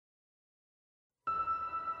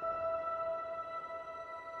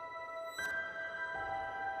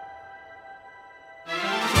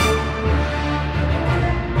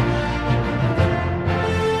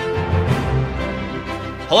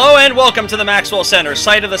Hello and welcome to the Maxwell Center,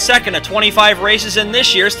 site of the second of 25 races in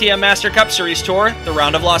this year's TM Master Cup Series Tour, the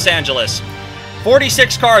Round of Los Angeles.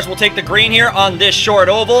 46 cars will take the green here on this short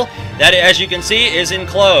oval that, as you can see, is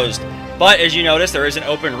enclosed. But as you notice, there is an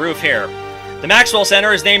open roof here. The Maxwell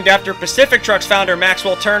Center is named after Pacific Trucks founder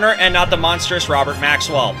Maxwell Turner and not the monstrous Robert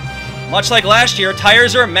Maxwell. Much like last year,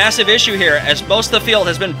 tires are a massive issue here, as most of the field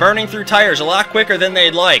has been burning through tires a lot quicker than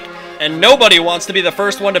they'd like. And nobody wants to be the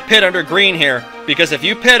first one to pit under green here, because if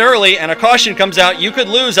you pit early and a caution comes out, you could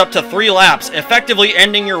lose up to 3 laps, effectively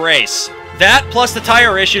ending your race. That, plus the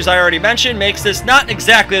tire issues I already mentioned, makes this not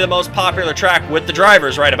exactly the most popular track with the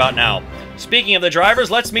drivers right about now. Speaking of the drivers,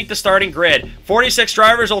 let's meet the starting grid. 46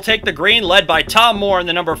 drivers will take the green, led by Tom Moore in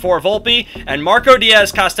the number 4 Volpe, and Marco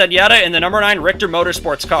Diaz Castañeda in the number 9 Richter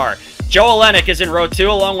Motorsports car. Joe Olenek is in row 2,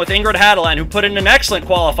 along with Ingrid Hadeland, who put in an excellent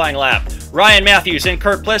qualifying lap. Ryan Matthews and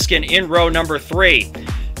Kurt Pliskin in row number 3.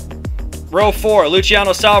 Row 4,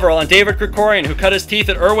 Luciano Salvarel and David Krikorian, who cut his teeth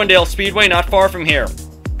at Irwindale Speedway not far from here.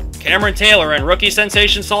 Cameron Taylor and rookie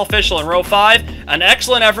sensation Saul Fischel in row 5. An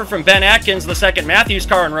excellent effort from Ben Atkins, the second Matthews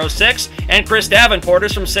car in row 6. And Chris Davenport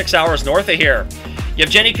is from 6 hours north of here.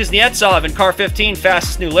 Yevgeny Kuznetsov in car 15,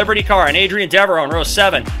 fastest new Liberty car, and Adrian Devereaux in row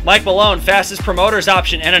 7. Mike Malone, fastest promoter's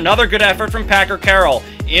option, and another good effort from Packer Carroll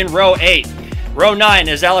in row 8. Row 9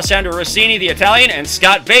 is Alessandro Rossini, the Italian, and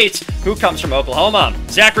Scott Bates, who comes from Oklahoma.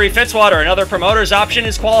 Zachary Fitzwater, another promoter's option,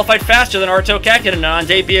 is qualified faster than Arto Käkkinen on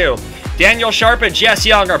debut. Daniel Sharp and Jess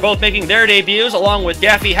Young are both making their debuts, along with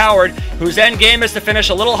Daffy Howard, whose end game is to finish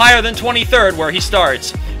a little higher than 23rd where he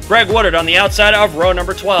starts. Greg Woodard on the outside of row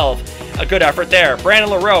number 12. A good effort there.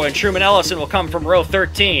 Brandon LaRoe and Truman Ellison will come from row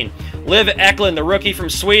 13. Liv Eklund, the rookie from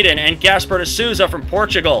Sweden, and Gaspar de Souza from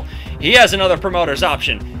Portugal. He has another promoter's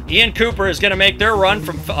option. Ian Cooper is going to make their run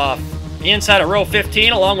from inside of row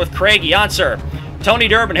 15, along with Craig Janser. Tony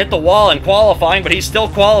Durbin hit the wall in qualifying, but he's still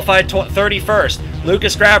qualified 31st.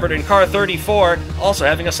 Lucas Grabbert in car 34, also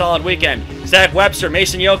having a solid weekend. Zach Webster,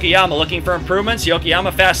 Mason Yokoyama looking for improvements.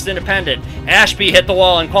 Yokoyama fastest independent. Ashby hit the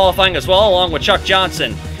wall in qualifying as well, along with Chuck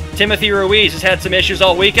Johnson. Timothy Ruiz has had some issues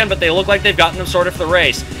all weekend, but they look like they've gotten them sorted for the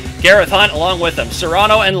race. Gareth Hunt along with them.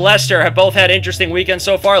 Serrano and Lester have both had interesting weekends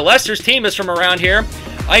so far. Lester's team is from around here.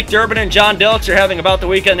 Ike Durbin and John Dilks are having about the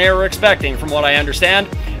weekend they were expecting, from what I understand.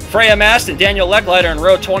 Freya Mast and Daniel Leckleiter in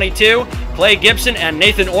row 22. Clay Gibson and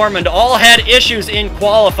Nathan Ormond all had issues in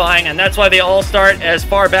qualifying, and that's why they all start as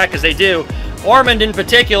far back as they do. Ormond in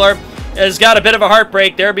particular has got a bit of a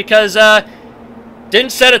heartbreak there because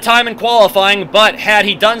didn't set a time in qualifying, but had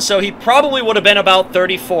he done so, he probably would have been about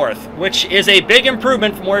 34th, which is a big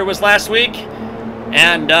improvement from where he was last week.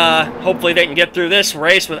 And hopefully they can get through this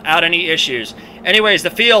race without any issues. Anyways, the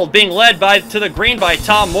field being led to the green by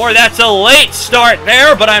Tom Moore. That's a late start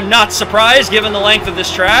there, but I'm not surprised given the length of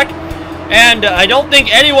this track. And I don't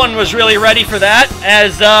think anyone was really ready for that,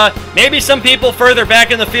 as maybe some people further back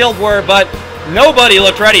in the field were, but nobody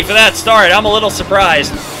looked ready for that start. I'm a little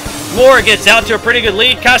surprised. Moore gets out to a pretty good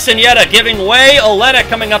lead. Castañeda giving way. Olenek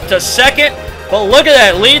coming up to second. But look at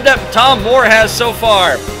that lead that Tom Moore has so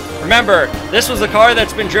far. Remember, this was the car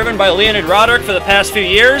that's been driven by Leonid Roderick for the past few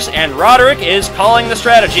years, and Roderick is calling the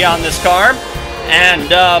strategy on this car,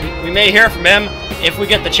 and we may hear from him if we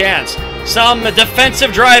get the chance. Some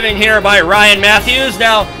defensive driving here by Ryan Matthews.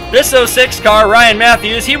 Now, this 06 car, Ryan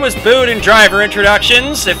Matthews, he was booed in driver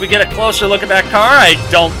introductions. If we get a closer look at that car, I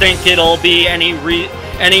don't think it'll be any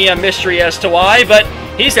mystery as to why, but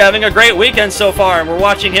he's having a great weekend so far, and we're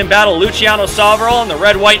watching him battle Luciano Salvarel in the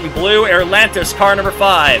red, white, and blue Atlantis car number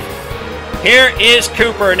 5. Here is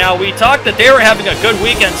Cooper. Now, we talked that they were having a good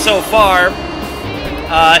weekend so far.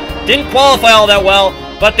 Didn't qualify all that well,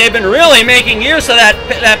 but they've been really making use of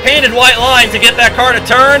that painted white line to get that car to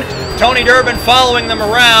turn. Tony Durbin following them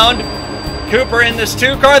around. Cooper in this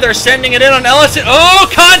 2 car. They're sending it in on Ellison. Oh,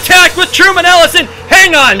 contact with Truman Ellison.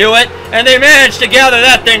 Hang on to it, and they managed to gather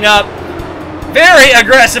that thing up. Very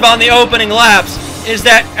aggressive on the opening laps is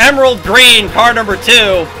that emerald green car number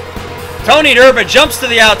 2. Tony Durbin jumps to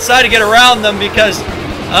the outside to get around them because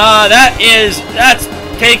that's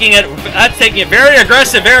taking it very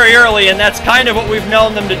aggressive very early, and that's kind of what we've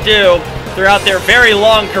known them to do throughout their very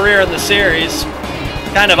long career in the series.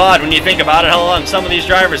 Kind of odd when you think about it how long some of these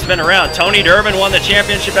drivers have been around. Tony Durbin won the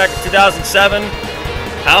championship back in 2007.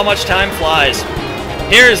 How much time flies.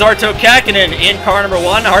 Here's Arto Käkkinen in car number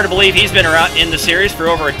 1. Hard to believe he's been around in the series for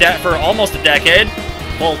for almost a decade,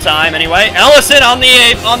 full time anyway. Ellison on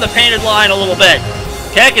the painted line a little bit.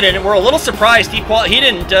 Käkkinen, we're a little surprised he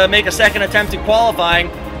didn't make a second attempt in qualifying,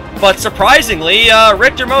 but surprisingly,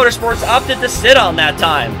 Richter Motorsports opted to sit on that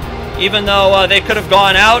time. Even though they could have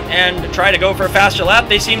gone out and tried to go for a faster lap,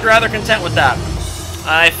 they seemed rather content with that.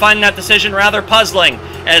 I find that decision rather puzzling,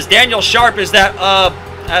 as Daniel Sharp is that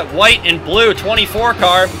white and blue 24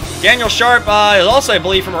 car. Daniel Sharp is also, I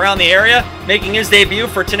believe, from around the area, making his debut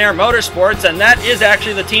for Tenaire Motorsports, and that is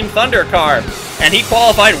actually the Team Thunder car. And he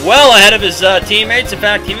qualified well ahead of his teammates. In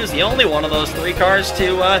fact, he was the only one of those 3 cars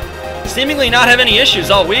to seemingly not have any issues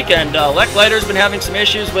all weekend. Leckleiter's been having some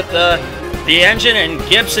issues with the engine, and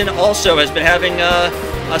Gibson also has been having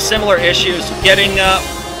similar issues getting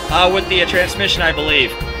with the transmission, I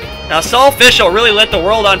believe. Now, Saul Fischel really lit the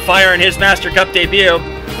world on fire in his Master Cup debut,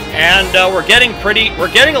 and we're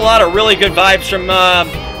getting a lot of really good vibes from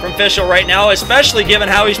Fischel right now, especially given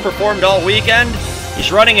how he's performed all weekend.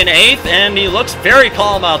 He's running in 8th, and he looks very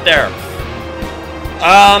calm out there.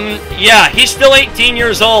 Yeah, he's still 18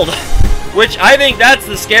 years old, which I think that's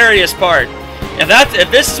the scariest part.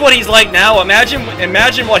 If this is what he's like now,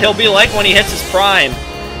 imagine what he'll be like when he hits his prime.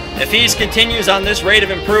 If he continues on this rate of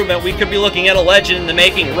improvement, we could be looking at a legend in the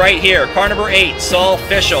making right here. Car number 8, Saul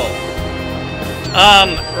Fischel.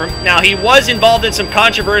 Now, he was involved in some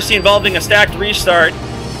controversy involving a stacked restart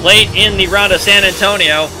late in the round of San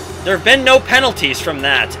Antonio. There have been no penalties from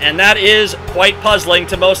that, and that is quite puzzling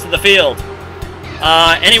to most of the field.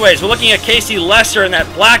 Anyways, we're looking at Casey Lesser in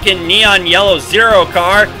that black and neon yellow Zero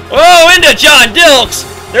car. Oh, into John Dilks!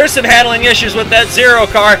 There's some handling issues with that Zero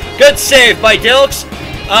car. Good save by Dilks.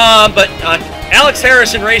 But Alex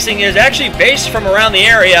Harrison Racing is actually based from around the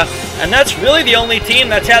area, and that's really the only team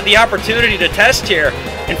that's had the opportunity to test here.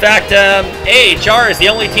 In fact, AHR is the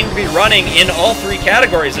only team to be running in all 3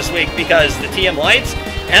 categories this week, because the TM Lights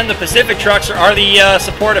and the Pacific Trucks are the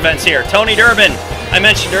support events here. Tony Durbin, I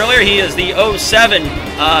mentioned earlier, he is the 07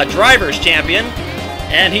 Drivers Champion,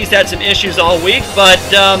 and he's had some issues all week, but,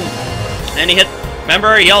 and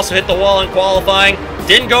he also hit the wall in qualifying.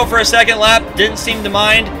 Didn't go for a second lap, didn't seem to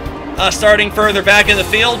mind starting further back in the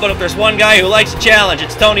field, but if there's one guy who likes a challenge,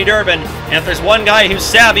 it's Tony Durbin, and if there's one guy who's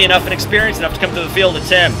savvy enough and experienced enough to come to the field, it's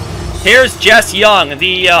him. Here's Jess Young,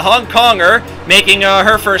 the Hong Konger, making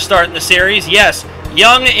her first start in the series. Yes,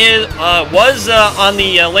 Young was on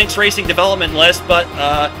the Lynx Racing development list, but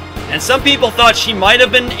and some people thought she might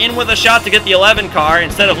have been in with a shot to get the 11 car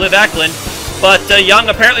instead of Liv Eklund. But Young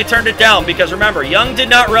apparently turned it down, because remember, Young did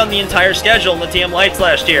not run the entire schedule in the TM Lights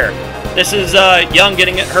last year. This is Young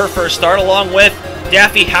getting her first start, along with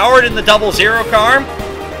Daffy Howard in the 00 car,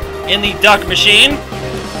 in the Duck Machine,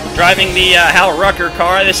 driving the Hal Rucker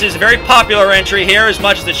car. This is a very popular entry here, as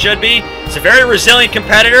much as it should be. It's a very resilient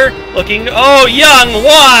competitor, looking, oh, Young,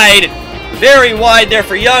 wide! Very wide there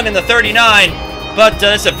for Young in the 39, but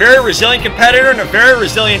it's a very resilient competitor and a very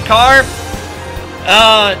resilient car.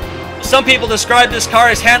 Some people describe this car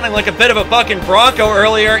as handling like a bit of a bucking Bronco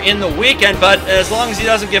earlier in the weekend, but as long as he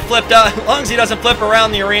doesn't get flipped out, as long as he doesn't flip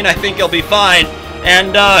around the arena, I think he'll be fine.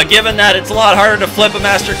 And given that it's a lot harder to flip a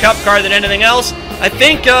Master Cup car than anything else, I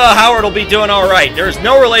think Howard will be doing all right. There's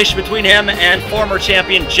no relation between him and former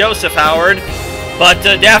champion Joseph Howard, but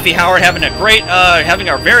Daffy Howard having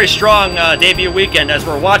a very strong debut weekend, as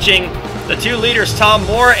we're watching the 2 leaders, Tom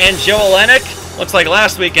Moore and Joe Olenek. Looks like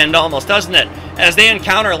last weekend almost, doesn't it? As they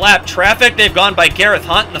encounter lap traffic, they've gone by Gareth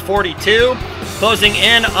Hunt in the 42, closing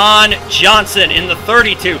in on Johnson in the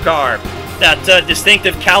 32 car, that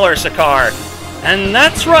distinctive Calursa car. And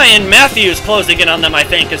that's Ryan Matthews closing in on them, I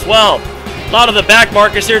think, as well. A lot of the back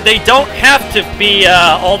markers here, they don't have to be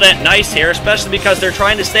all that nice here, especially because they're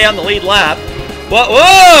trying to stay on the lead lap.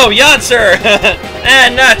 Whoa, Ysaye!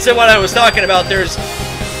 And that's what I was talking about. There's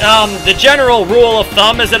the general rule of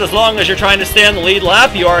thumb is that as long as you're trying to stay on the lead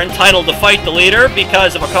lap, you are entitled to fight the leader,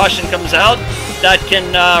 because if a caution comes out, that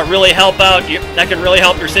can really help out. That can really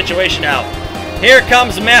help your situation out. Here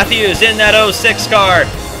comes Matthews in that 06 car.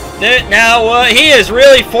 Now he is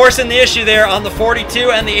really forcing the issue there on the 42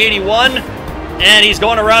 and the 81, and he's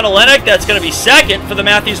going around Olenek. That's going to be second for the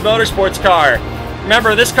Matthews Motorsports car.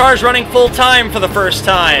 Remember, this car is running full time for the first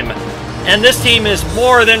time, and this team is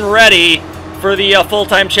more than ready for the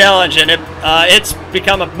full-time challenge, and it's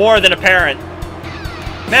become more than apparent.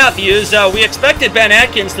 Matthews, we expected Ben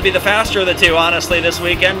Atkins to be the faster of the 2, honestly, this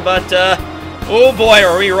weekend, but oh boy,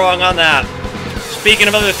 are we wrong on that. Speaking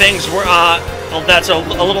of other things, well, that's a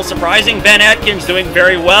little surprising. Ben Atkins doing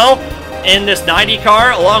very well in this 90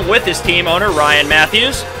 car, along with his team owner, Ryan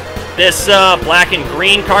Matthews. This black and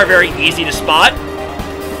green car, very easy to spot,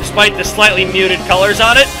 despite the slightly muted colors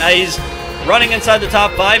on it. He's running inside the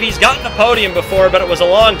top 5. He's gotten a podium before, but it was a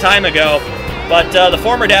long time ago. But the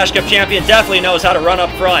former Dash Cup champion definitely knows how to run up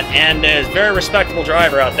front, and is a very respectable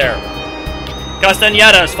driver out there.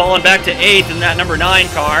 Castañeda has fallen back to 8th in that number 9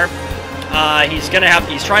 car. He's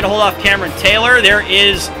trying to hold off Cameron Taylor. There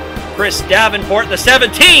is Chris Davenport, the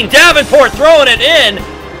 17. Davenport throwing it in.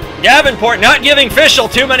 Davenport not giving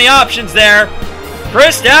Fischl too many options there.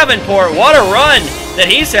 Chris Davenport, what a run that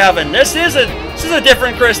he's having. This is a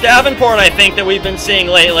different Chris Davenport, I think, that we've been seeing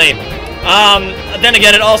lately. Then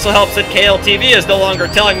again, it also helps that KLTV is no longer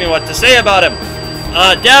telling me what to say about him.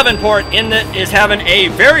 Davenport is having a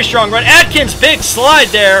very strong run. Atkins, big slide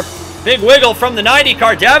there. Big wiggle from the 90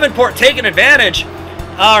 car. Davenport taking advantage.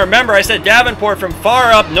 Remember, I said Davenport from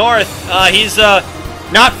far up north. He's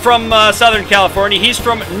not from Southern California. He's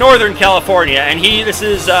from Northern California, and he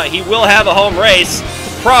will have a home race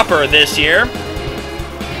proper this year.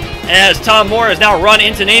 As Tom Moore has now run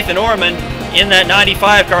into Nathan Ormond in that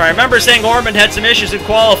 95 car. I remember saying Ormond had some issues in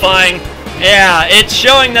qualifying. Yeah, it's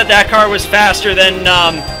showing that car was faster than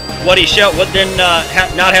what he showed,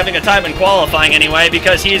 not having a time in qualifying anyway,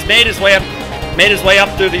 because he's made his way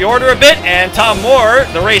up through the order a bit, and Tom Moore,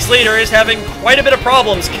 the race leader, is having quite a bit of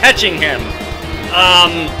problems catching him.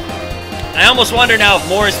 I almost wonder now if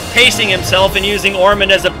Moore is pacing himself and using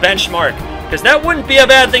Ormond as a benchmark, because that wouldn't be a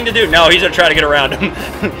bad thing to do. No, he's going to try to get around him.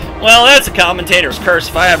 Well, that's a commentator's curse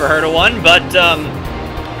if I ever heard of one, but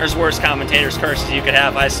there's worse commentator's curses you could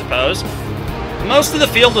have, I suppose. Most of the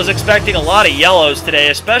field was expecting a lot of yellows today,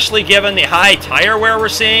 especially given the high tire wear we're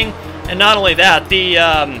seeing, and not only that, the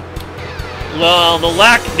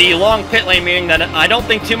long pit lane, meaning that I don't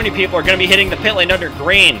think too many people are going to be hitting the pit lane under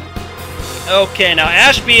green. Okay, now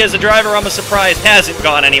Ashby as a driver, I'm surprised, hasn't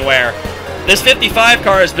gone anywhere. This 55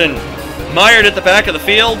 car has been mired at the back of the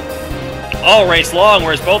field all race long,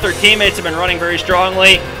 whereas both their teammates have been running very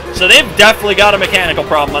strongly. So they've definitely got a mechanical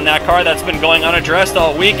problem on that car that's been going unaddressed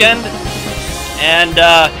all weekend. And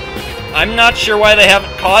I'm not sure why they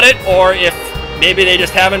haven't caught it, or if maybe they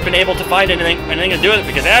just haven't been able to find anything to do with it,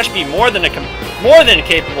 because Ashby, more than a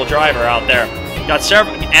capable driver out there. Got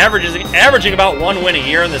several averaging about 1 win a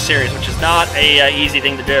year in the series, which is not a easy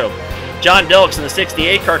thing to do. John Dilks in the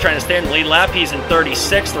 68 car trying to stay in the lead lap. He's in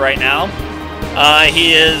 36th right now.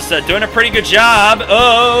 He is doing a pretty good job.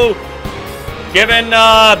 Oh, giving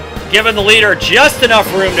the leader just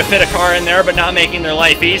enough room to fit a car in there, but not making their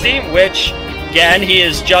life easy, which, again, he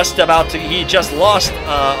just lost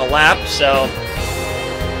a lap, so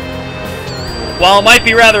while it might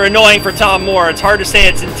be rather annoying for Tom Moore, it's hard to say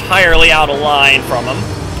it's entirely out of line from him.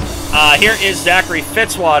 Here is Zachary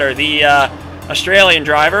Fitzwater, the Australian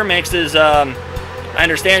driver. Makes his, I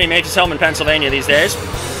understand he makes his home in Pennsylvania these days.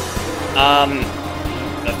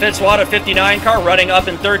 The Fitzwater 59 car running up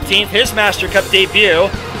in 13th, his Master Cup debut.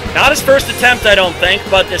 Not his first attempt, I don't think,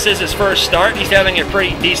 but this is his first start. He's having a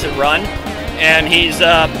pretty decent run, and he's,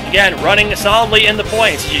 again, running solidly in the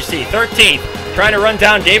points, as you see. 13th, trying to run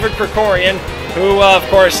down David Krikorian, who, of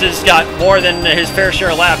course, has got more than his fair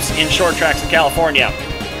share of laps in short tracks in California.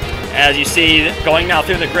 As you see, going now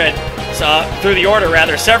through the grid, through the order,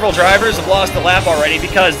 rather, several drivers have lost a lap already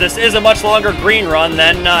because this is a much longer green run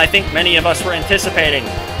than I think many of us were anticipating.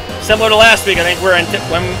 Similar to last week, I think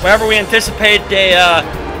whenever we anticipate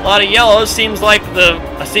a lot of yellows, seems like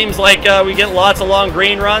we get lots of long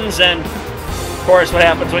green runs, and of course, what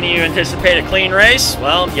happens when you anticipate a clean race?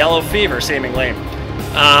 Well, yellow fever, seemingly.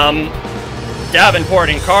 Davenport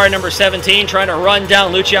in car number 17, trying to run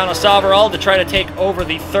down Luciano Savoral to try to take over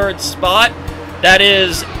the 3rd spot. That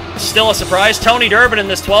is still a surprise. Tony Durbin in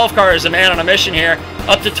this 12 car is a man on a mission here.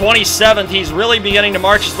 Up to 27th, he's really beginning to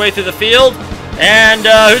march his way through the field. And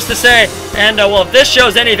who's to say? And well, if this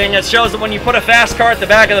shows anything, it shows that when you put a fast car at the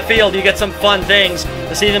back of the field, you get some fun things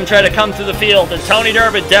to see them try to come through the field. And Tony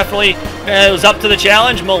Durbin definitely was up to the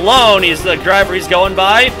challenge. Malone, he's the driver he's going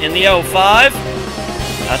by in the 05.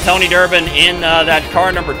 Tony Durbin in that car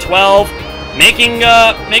number 12, making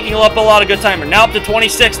up a lot of good time. Now up to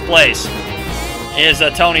 26th place is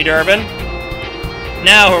Tony Durbin.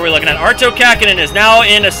 Now who are we looking at? Arto Kakinen is now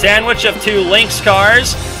in a sandwich of 2 Lynx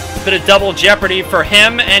cars. A bit of double jeopardy for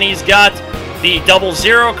him, and he's got the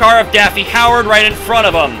 00 car of Daffy Howard right in front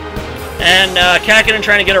of him. And Kakinen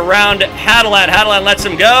trying to get around Hadeland. Hadeland lets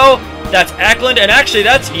him go. That's Eklund, and actually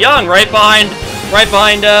that's Young right behind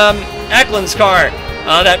Eklund's car.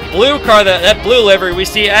 That blue car, that blue livery we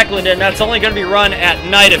see Eklund in, that's only going to be run at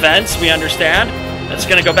night events, we understand. That's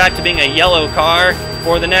going to go back to being a yellow car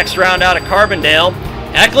for the next round out of Carbondale.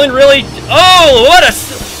 Eklund really, oh,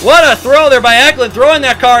 what a throw there by Eklund, throwing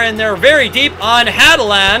that car in there very deep on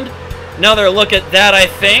Hadeland. Another look at that, I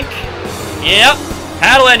think. Yep,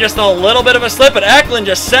 Hadeland just a little bit of a slip, but Eklund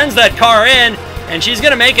just sends that car in, and she's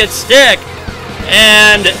going to make it stick.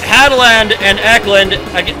 And Hadeland and Eklund,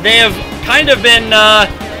 they have kind of been,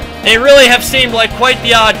 they really have seemed like quite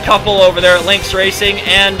the odd couple over there at Lynx Racing,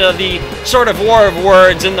 and the sort of war of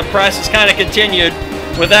words in the press has kind of continued.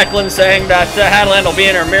 with Eklund saying that Hadeland will be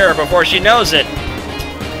in her mirror before she knows it.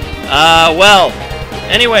 Well,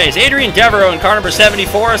 anyways, Adrian Devereaux in car number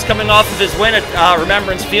 74 is coming off of his win at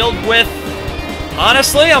Remembrance Field with,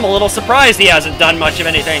 honestly, I'm a little surprised he hasn't done much of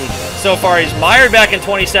anything so far. He's mired back in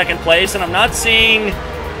 22nd place, and I'm not seeing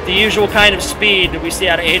the usual kind of speed that we see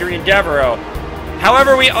out of Adrian Devereaux.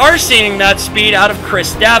 However, we are seeing that speed out of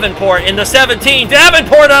Chris Davenport in the 17.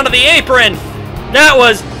 Davenport onto the apron!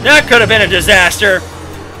 That could have been a disaster.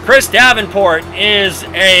 Chris Davenport is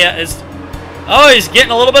he's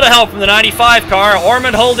getting a little bit of help from the 95 car.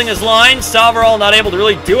 Ormond holding his line. Salvarol not able to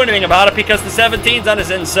really do anything about it because the 17's on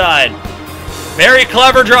his inside. Very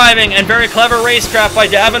clever driving and very clever racecraft by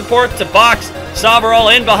Davenport to box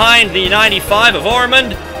Salvarol in behind the 95 of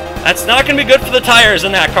Ormond. That's not going to be good for the tires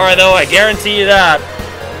in that car, though, I guarantee you that.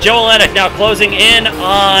 Joe Olenek now closing in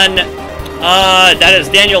on, that is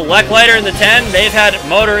Daniel Leckliter in the 10. They've had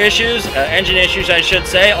motor issues, engine issues, I should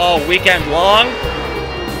say, all weekend long.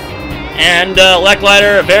 And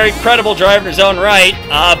Leckliter, a very credible driver in his own right,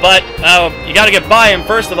 but you got to get by him,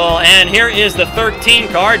 first of all. And here is the 13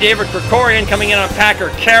 car, David Krikorian coming in on Packer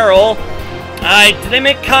Carroll. Did they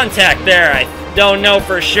make contact there? I don't know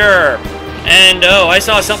for sure. And, oh, I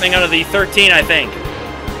saw something out of the 13, I think.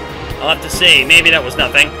 I'll have to see. Maybe that was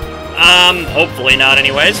nothing. Hopefully not,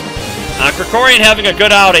 anyways. Krikorian having a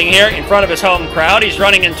good outing here in front of his home crowd. He's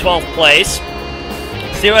running in 12th place.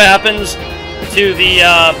 See what happens to the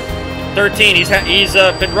 13. He's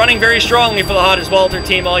been running very strongly for the Hottest Walter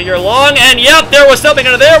team all year long. And, yep, there was something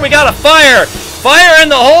under there. We got a fire. Fire in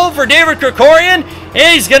the hole for David Krikorian.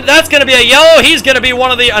 That's going to be a yellow. He's going to be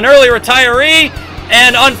an early retiree.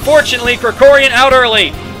 And unfortunately, Krikorian out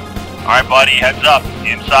early. All right, buddy, heads up.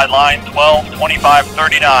 Inside line 12, 25,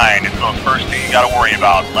 39. It's those first two you got to worry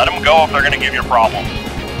about. Let them go if they're going to give you a problem.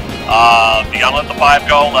 If you got to let the 5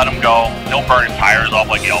 go, let him go. He'll burn his tires off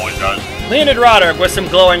like he always does. Leonid Roderick with some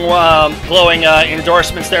glowing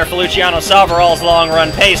endorsements there for Luciano Salvarol's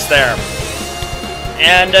long-run pace there.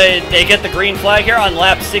 And they get the green flag here on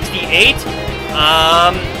lap 68.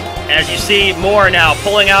 As you see, Moore now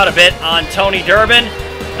pulling out a bit on Tony Durbin.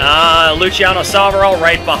 Luciano Salvarol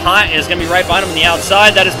is going to be right behind him on the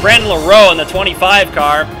outside. That is Brandon LaRoe in the 25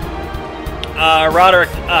 car. Roderick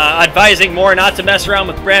advising Moore not to mess around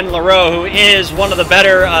with Brandon LaRoe, who is one of the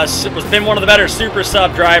better super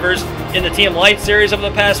sub drivers in the TM Light Series over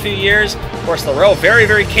the past few years. Of course, LaRoe very,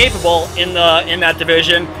 very capable in that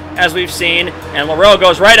division, as we've seen. And LaRoe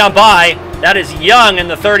goes right on by. That is Young in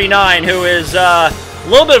the 39, who is a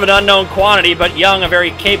little bit of an unknown quantity, but Young, a very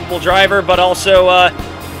capable driver, but also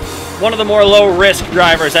one of the more low-risk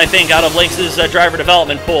drivers, I think, out of Lynx's driver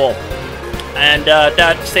development pool. And at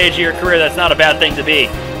that stage of your career, that's not a bad thing to be.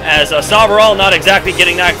 As Salvarol not exactly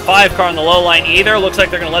getting that 5 car on the low line either. Looks like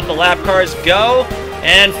they're going to let the lap cars go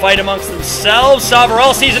and fight amongst themselves.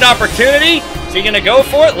 Salvarol sees an opportunity. Is he going to go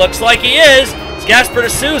for it? Looks like he is. It's Gasper de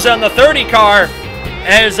Souza on the 30 car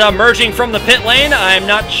as merging from the pit lane. I'm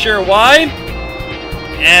not sure why.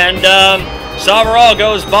 And Salvarol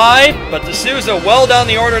goes by, but de Souza well down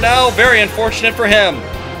the order now. Very unfortunate for him.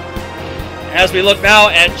 As we look now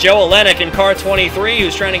at Joe Olenek in car 23,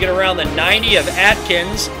 who's trying to get around the 90 of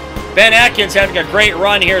Atkins. Ben Atkins having a great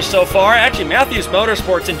run here so far. Actually, Matthews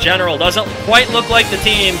Motorsports in general doesn't quite look like the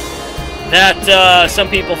team that some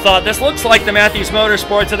people thought. This looks like the Matthews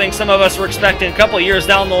Motorsports I think some of us were expecting a couple of years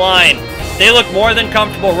down the line. They look more than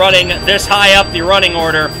comfortable running this high up the running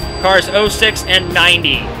order. Cars 06 and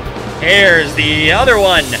 90. Here's the other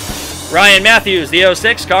one. Ryan Matthews, the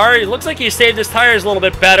 06 car. It looks like he saved his tires a little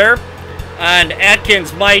bit better. And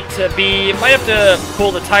Atkins might have to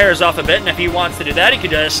pull the tires off a bit, and if he wants to do that, he could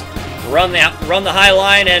just run the high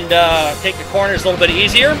line and take the corners a little bit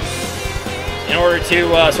easier in order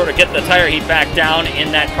to sort of get the tire heat back down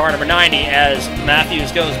in that car number 90 as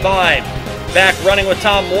Matthews goes by. Back running with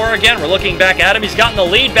Tom Moore again. We're looking back at him. He's gotten the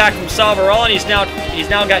lead back from Salvarol, and he's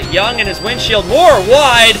now got Young in his windshield. Moore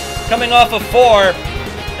wide, coming off of 4.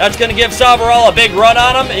 That's going to give Salvarol a big run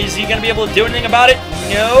on him. Is he going to be able to do anything about it?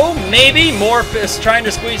 No, maybe. Moore is trying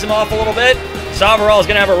to squeeze him off a little bit. Salvarol is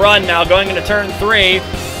going to have a run now going into turn 3.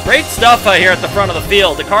 Great stuff here at the front of the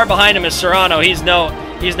field. The car behind him is Serrano. He's no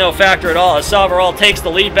factor at all as Salvarol takes the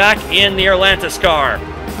lead back in the Erlantis car.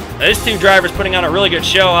 Now, these two drivers putting on a really good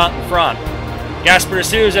show out in front. Gasper de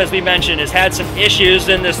Souza, as we mentioned, has had some issues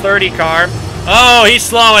in this 30 car. Oh, he's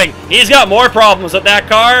slowing. He's got more problems with that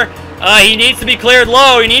car. He needs to be cleared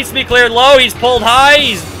low. He's pulled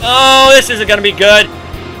high. Oh, this isn't going to be good.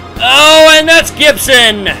 Oh, and that's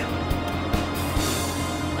Gibson.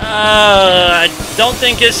 I don't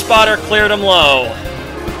think his spotter cleared him low.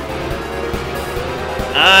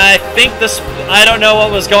 I think this, I don't know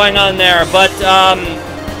what was going on there, but,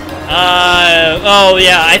 oh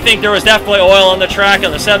yeah, I think there was definitely oil on the track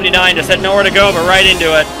on the 79, just had nowhere to go but right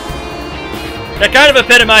into it. That kind of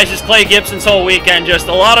epitomizes Clay Gibson's whole weekend, just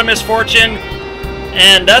a lot of misfortune,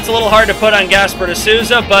 and that's a little hard to put on Gaspar de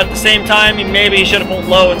Souza, but at the same time, maybe he should have pulled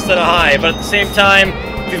low instead of high, but at the same time,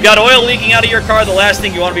 if you've got oil leaking out of your car, the last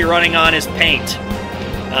thing you want to be running on is paint.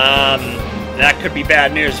 That could be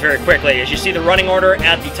bad news very quickly. As you see the running order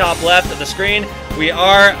at the top left of the screen, we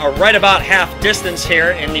are right about half distance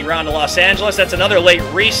here in the round of Los Angeles. That's another late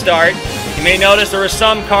restart. You may notice there were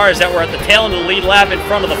some cars that were at the tail end of the lead lap in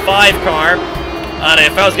front of the 5 car.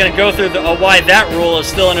 If I was going to go through why that rule is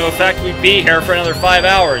still into effect, we'd be here for another 5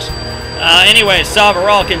 hours. Anyway,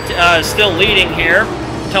 Savarol still leading here.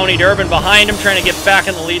 Tony Durbin behind him, trying to get back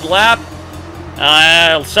in the lead lap.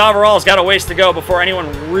 Savarol's got a ways to go before anyone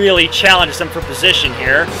really challenges him for position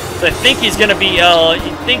here. So I think he's going to be,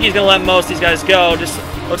 let most of these guys go. Just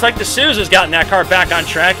looks like de Souza's gotten that car back on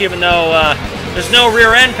track, even though there's no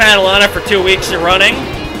rear end panel on it for 2 weeks of running.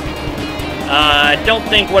 I don't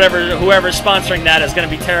think whoever's sponsoring that is going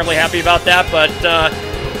to be terribly happy about that, but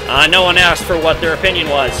no one asked for what their opinion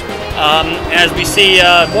was. As we see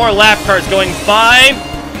more lap cars going by.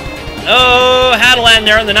 Oh, Hadeland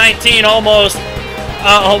there in the 19, almost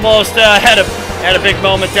had a big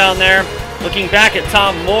moment down there. Looking back at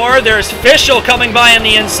Tom Moore, there's Fischel coming by on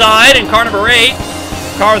the inside in car number 8.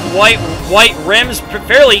 Car with white rims,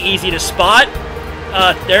 fairly easy to spot.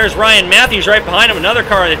 There's Ryan Matthews right behind him, another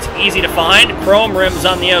car that's easy to find. Chrome rims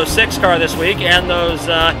on the 06 car this week, and those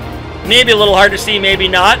maybe a little hard to see, maybe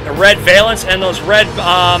not. The red valence and those red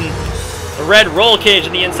the red roll cage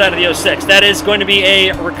on the inside of the 06. That is going to be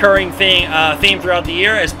a recurring theme throughout the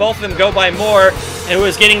year, as both of them go by Moore, who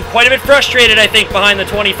is getting quite a bit frustrated, I think, behind the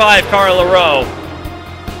 25 car LaRoe.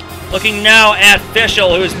 Looking now at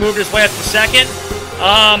Fischel, who has moved his way up to second.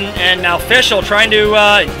 And now Fischel trying to,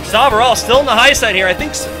 Savarol still in the high side here. I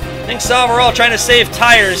think Savarol trying to save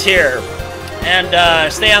tires here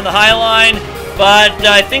and stay on the high line, but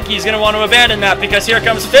I think he's going to want to abandon that because here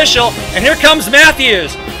comes Fischel, and here comes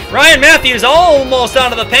Matthews. Ryan Matthews almost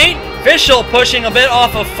onto the paint. Fischel pushing a bit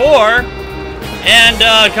off of 4.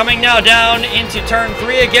 And coming now down into turn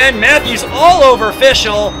 3 again. Matthews all over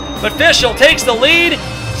Fischel, but Fischel takes the lead.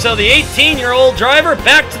 So the 18-year-old driver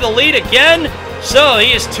back to the lead again. So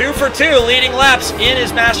he is 2 for 2 leading laps in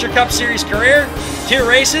his Master Cup Series career. 2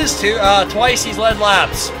 races, twice he's led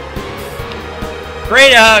laps.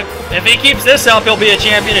 Great, if he keeps this up, he'll be a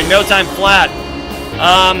champion in no time flat.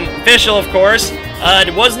 Fischel, of course,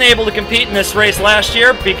 wasn't able to compete in this race last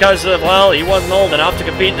year because of, well, he wasn't old enough to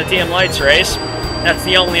compete in the TM Lights race. That's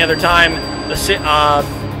the only other time a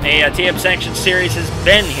TM Sanctioned Series has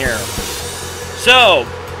been here. So,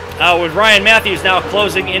 with Ryan Matthews now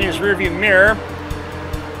closing in his rearview mirror,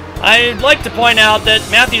 I'd like to point out that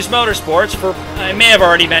Matthews Motorsports, I may have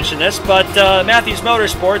already mentioned this, but Matthews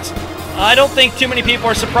Motorsports, I don't think too many people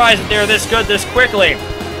are surprised that they're this good this quickly.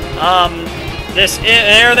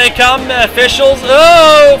 There they come, Fischel.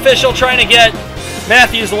 Oh, Fischel trying to get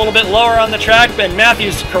Matthews a little bit lower on the track, but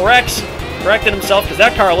Matthews corrected himself because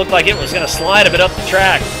that car looked like it was going to slide a bit up the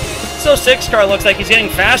track. So 6 car looks like he's getting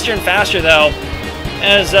faster and faster though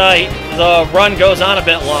as the run goes on a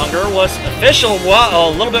bit longer. Was Fischel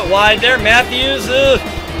a little bit wide there. Matthews,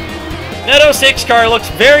 that 06 car looks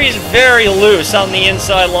very, very loose on the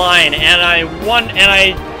inside line, and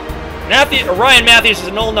Ryan Matthews is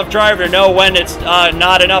an old enough driver to know when it's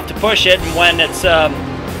not enough to push it, and when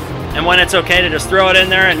it's okay to just throw it in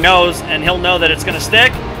there, and he'll know that it's going to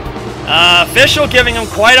stick. Fischel giving him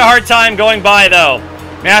quite a hard time going by though.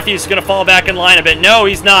 Matthews is going to fall back in line a bit. No,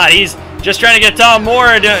 he's not. He's just trying to get Tom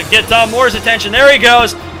Moore's attention. There he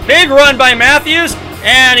goes. Big run by Matthews,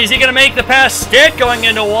 and is he going to make the pass stick going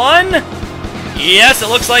into 1? Yes, it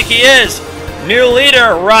looks like he is. New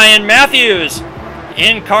leader, Ryan Matthews,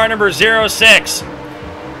 in car number 06.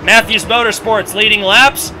 Matthews Motorsports leading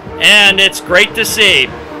laps, and it's great to see.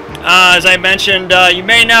 As I mentioned, you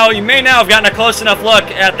may now have gotten a close enough look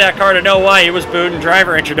at that car to know why he was booed in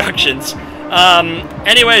driver introductions.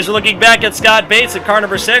 Anyways, we're looking back at Scott Bates at car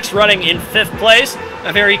number 6, running in 5th place.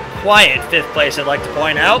 A very quiet 5th place, I'd like to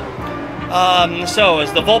point out. So,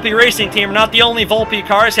 as the Volpe Racing Team, not the only Volpe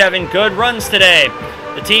cars having good runs today.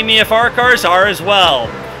 The Team EFR cars are as well.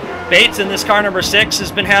 Bates in this car number 6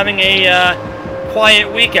 has been having a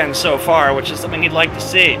quiet weekend so far, which is something you'd like to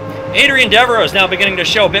see. Adrien Devereaux is now beginning to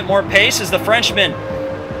show a bit more pace as the Frenchman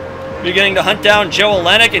beginning to hunt down Joe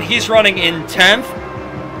Olenek, and he's running in 10th.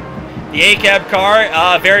 The ACAB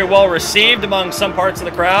car, very well received among some parts of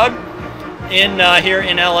the crowd here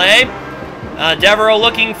in LA. Devereaux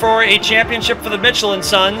looking for a championship for the Michelin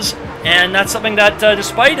Sons, and that's something that,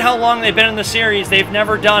 despite how long they've been in the series, they've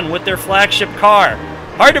never done with their flagship car.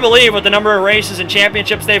 Hard to believe with the number of races and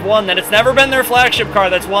championships they've won that it's never been their flagship car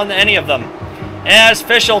that's won any of them. As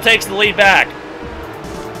Fischl takes the lead back.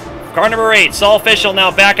 Car number 8, Saul Fischl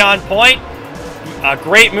now back on point. A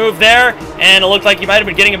great move there, and it looked like he might have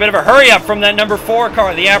been getting a bit of a hurry-up from that number 4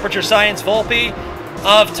 car, the Aperture Science Volpe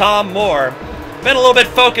of Tom Moore. Been a little bit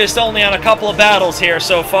focused only on a couple of battles here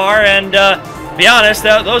so far, and to be honest,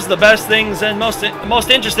 those are the best things and most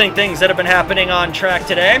interesting things that have been happening on track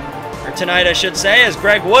today, or tonight I should say, as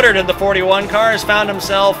Greg Woodard in the 41 car has found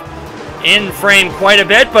himself in frame quite a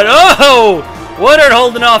bit, but oh! Woodard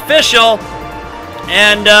holding off Fischl,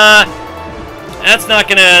 and that's not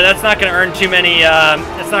gonna earn too many.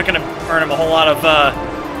 That's not gonna earn him a whole lot of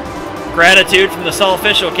gratitude from the Saul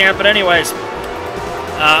Fischl camp. But anyways,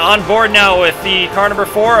 on board now with the car number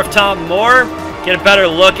 4 of Tom Moore. Get a better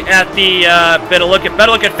look at the better look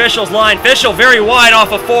at Fischl's line. Fischl very wide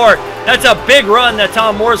off of 4. That's a big run that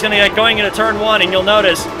Tom Moore's going to get going into turn 1, and you'll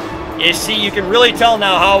notice. You can really tell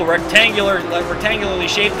now how rectangularly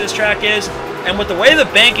shaped this track is, and with the way the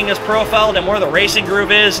banking is profiled and where the racing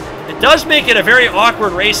groove is, it does make it a very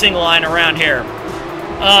awkward racing line around here.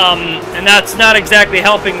 And that's not exactly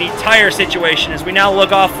helping the tire situation as we now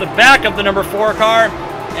look off the back of the number 4 car,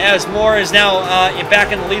 as Moore is now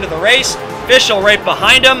back in the lead of the race. Fischl right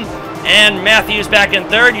behind him, and Matthews back in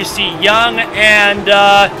 3rd. You see Young and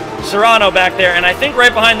Serrano back there, and I think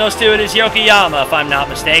right behind those two it is Yokoyama, if I'm not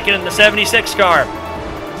mistaken, in the 76 car.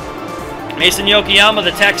 Mason Yokoyama,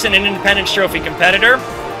 the Texan and Independence Trophy competitor.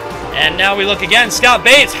 And now we look again. Scott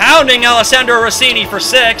Bates hounding Alessandro Rossini for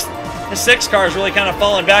 6th. The 6 car is really kind of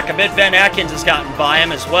fallen back a bit. Ben Atkins has gotten by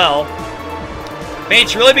him as well.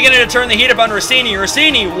 Bates really beginning to turn the heat up on Rossini.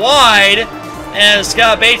 Rossini wide as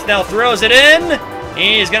Scott Bates now throws it in.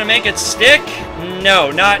 He's going to make it stick.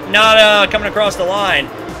 No, not coming across the line.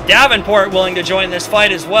 Davenport willing to join this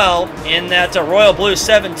fight as well in that Royal Blue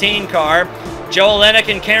 17 car. Joe Olenek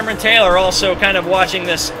and Cameron Taylor also kind of watching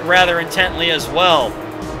this rather intently as well.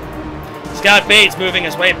 Scott Bates moving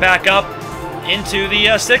his way back up into the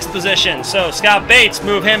 6th position. So Scott Bates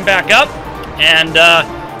move him back up, and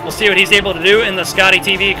we'll see what he's able to do in the Scotty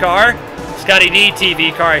TV car. Scotty D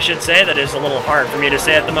TV car, I should say. That is a little hard for me to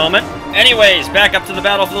say at the moment. Anyways, back up to the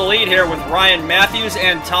battle for the lead here with Ryan Matthews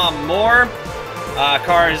and Tom Moore.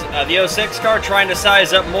 The 06 car trying to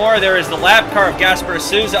size up Moore. There is the lap car of Gaspar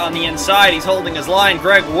Souza on the inside. He's holding his line.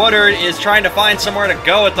 Greg Woodard is trying to find somewhere to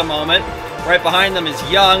go at the moment. Right behind them is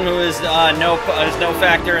Young, who is no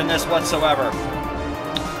factor in this whatsoever.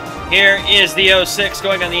 Here is the 06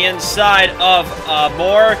 going on the inside of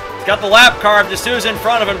Moore. Got the lap car of D'Souza in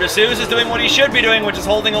front of him. D'Souza is doing what he should be doing, which is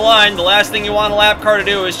holding a line. The last thing you want a lap car to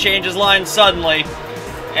do is change his line suddenly.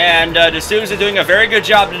 And D'Souza doing a very good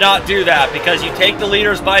job to not do that, because you take the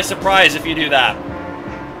leaders by surprise if you do that.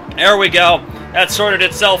 There we go. That sorted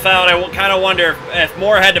itself out. I kind of wonder if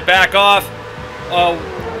Moore had to back off.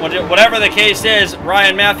 Whatever the case is,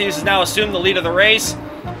 Ryan Matthews has now assumed the lead of the race,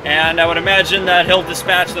 and I would imagine that he'll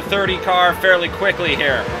dispatch the 30 car fairly quickly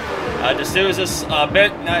here. D'Souza's a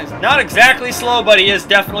bit, not exactly slow, but he is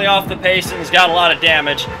definitely off the pace and he's got a lot of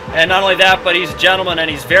damage. And not only that, but he's a gentleman and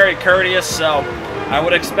he's very courteous, so I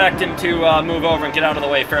would expect him to move over and get out of the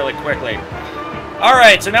way fairly quickly.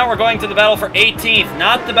 Alright, so now we're going to the battle for 18th.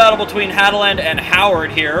 Not the battle between Hadeland and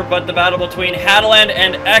Howard here, but the battle between Hadeland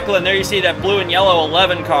and Eklund. There you see that blue and yellow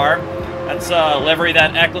 11 car. That's a livery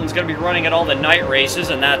that Eklund's going to be running at all the night races,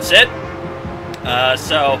 and that's it.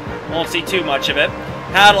 So, won't see too much of it.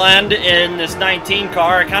 Hadeland in this 19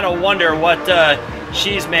 car, I kind of wonder what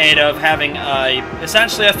she's made of, having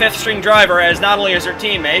essentially a 5th string driver as not only as her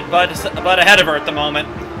teammate, but ahead of her at the moment.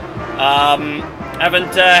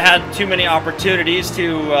 Haven't had too many opportunities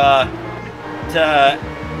to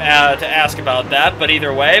ask about that, but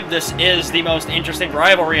either way, this is the most interesting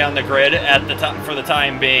rivalry on the grid at the for the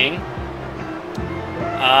time being.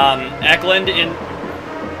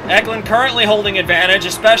 Eklund currently holding advantage,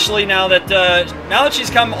 especially now that she's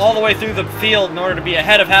come all the way through the field in order to be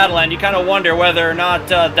ahead of Hadeland. You kind of wonder whether or not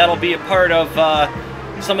that'll be a part of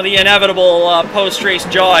some of the inevitable post-race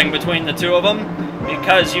jawing between the two of them,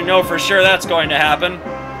 because you know for sure that's going to happen.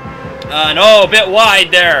 And oh, a bit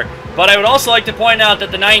wide there. But I would also like to point out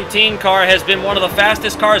that the 19 car has been one of the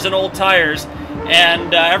fastest cars in old tires,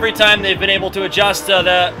 and every time they've been able to adjust,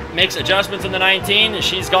 makes adjustments in the 19,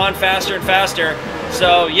 she's gone faster and faster.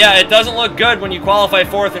 So yeah, it doesn't look good when you qualify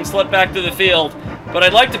 4th and slip back through the field. But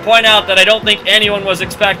I'd like to point out that I don't think anyone was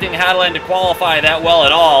expecting Hadeland to qualify that well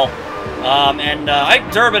at all.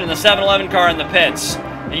 Ike Durbin in the 7-Eleven car in the pits.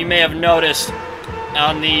 you may have noticed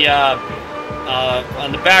on the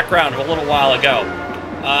background a little while ago.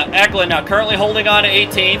 Eklund now currently holding on to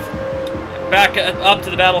 18th. Back up to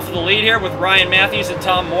the battle for the lead here with Ryan Matthews and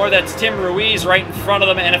Tom Moore. That's Tim Ruiz right in front of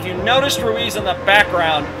them. And if you noticed Ruiz in the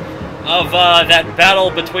background of that battle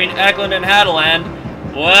between Eklund and Hadeland,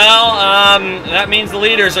 well, that means the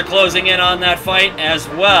leaders are closing in on that fight as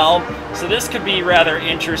well. So this could be rather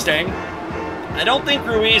interesting. I don't think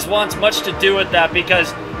Ruiz wants much to do with that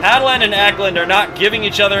because Hadeland and Eklund are not giving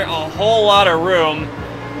each other a whole lot of room.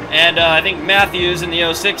 And I think Matthews in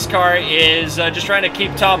the 06 car is just trying to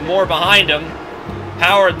keep Tom Moore behind him.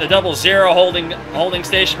 Howard, the 00, holding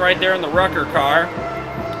station right there in the Rucker car.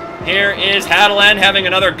 Here is Hadeland having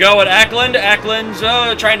another go at Eklund. Eklund's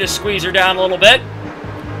trying to squeeze her down a little bit.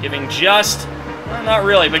 Giving just, well, not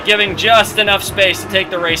really, but giving just enough space to take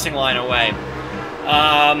the racing line away.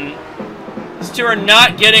 These two are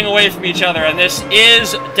not getting away from each other, and this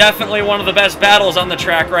is definitely one of the best battles on the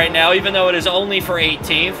track right now, even though it is only for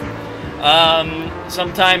 18th.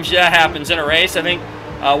 Sometimes that happens in a race. I think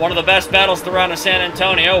one of the best battles at the round of San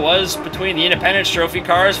Antonio was between the Independence Trophy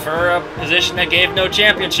cars for a position that gave no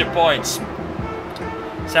championship points.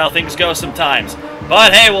 That's how things go sometimes.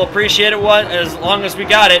 But hey, we'll appreciate it as long as we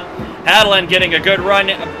got it. Hadeland getting a good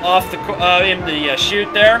run off the in the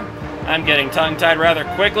chute there. I'm getting tongue-tied rather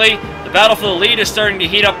quickly. The battle for the lead is starting to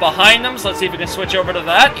heat up behind them, so let's see if we can switch over to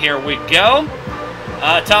that. Here we go.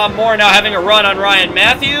 Tom Moore now having a run on Ryan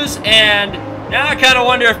Matthews, and now I kind of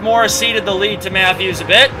wonder if Moore ceded the lead to Matthews a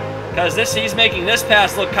bit, because he's making this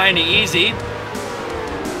pass look kind of easy.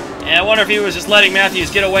 And I wonder if he was just letting Matthews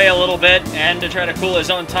get away a little bit and to try to cool his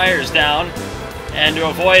own tires down and to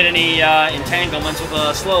avoid any entanglements with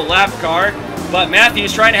a slow lap car. But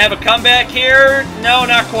Matthews trying to have a comeback here. No,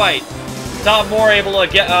 not quite. Tom Moore able to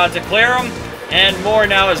get to clear him, and Moore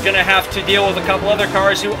now is going to have to deal with a couple other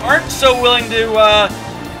cars who aren't so willing to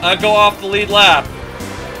go off the lead lap.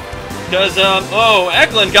 Because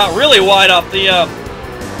Eklund got really wide off the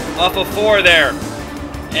off of 4 there,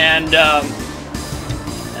 and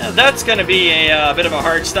that's going to be a bit of a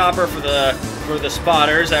hard stopper for the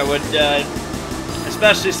spotters. I would.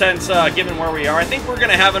 Especially since, given where we are, I think we're going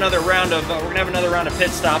to have another round of pit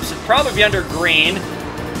stops. It'll probably be under green.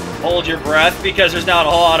 Hold your breath, because there's not a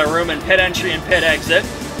whole lot of room in pit entry and pit exit.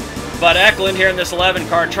 But Eklund here in this 11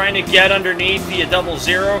 car, trying to get underneath the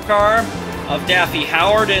 00 car of Daffy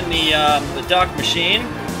Howard in the duck machine,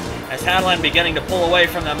 as Hadeland beginning to pull away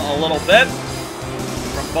from them a little bit,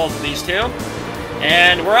 from both of these two.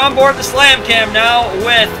 And we're on board the Slam Cam now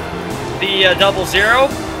with the 00.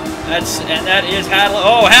 That is Hadeland.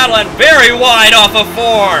 Oh, Hadeland very wide off of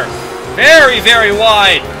 4. Very, very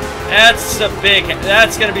wide. That's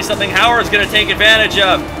going to be something Howard's going to take advantage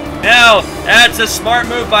of. Now, that's a smart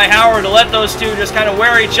move by Howard to let those two just kind of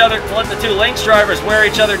wear each other, to let the two Lynx drivers wear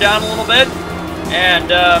each other down a little bit. And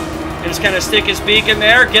just kind of stick his beak in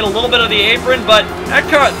there, get a little bit of the apron. But that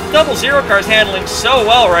car, the 00 car is handling so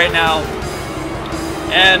well right now.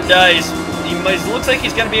 And he looks like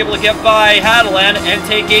he's going to be able to get by Hadeland and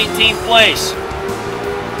take 18th place.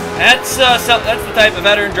 That's the type of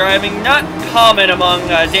veteran driving, not common among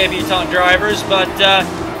debutant drivers, but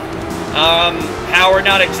Howard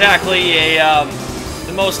not exactly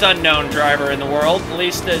the most unknown driver in the world. At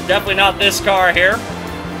least definitely not this car here.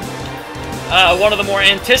 One of the more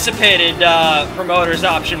anticipated promoters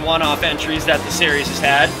option one-off entries that the series has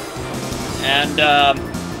had. And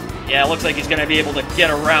yeah, it looks like he's going to be able to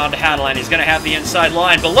get around Hadeland. He's going to have the inside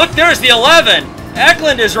line. But look, there's the 11.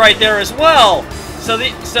 Eklund is right there as well. So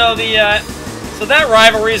that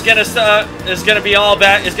rivalry is going to be all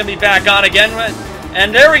back. Is going to be back on again.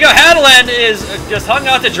 And there we go. Hadeland is just hung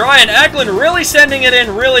out to dry, and Eklund really sending it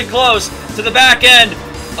in really close to the back end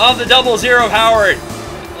of the 00 Howard.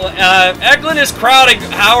 Eklund is crowding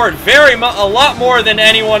Howard a lot more than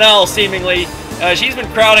anyone else, seemingly. She's been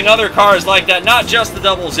crowding other cars like that, not just the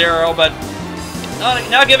 00, but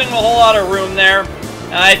not giving him a whole lot of room there.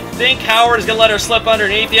 I think Howard is going to let her slip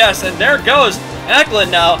underneath. Yes, and there goes Eklund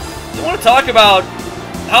now. I want to talk about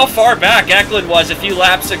how far back Eklund was a few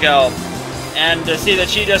laps ago. And to see that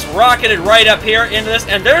she just rocketed right up here into this.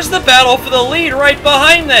 And there's the battle for the lead right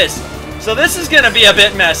behind this. So this is going to be a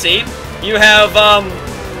bit messy. You have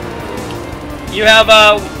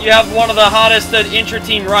one of the hottest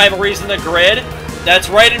intra-team rivalries in the grid. That's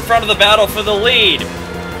right in front of the battle for the lead.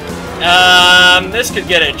 This could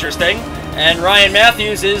get interesting. And Ryan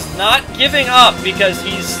Matthews is not giving up because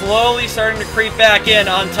he's slowly starting to creep back in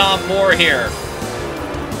on Tom Moore here.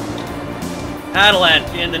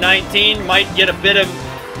 Hadeland in the 19 might get a bit of,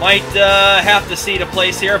 have to cede a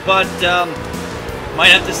place here, but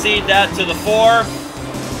might have to cede that to the 4.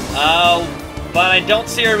 But I don't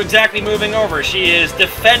see her exactly moving over. She is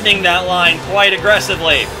defending that line quite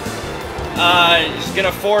aggressively. She's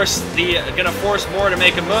gonna force Moore to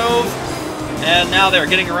make a move, and now they're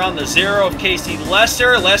getting around the 0 of Casey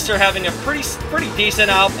Lester. Lester having a pretty decent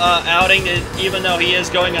outing, even though he is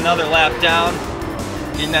going another lap down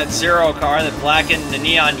in that 0 car, that black and the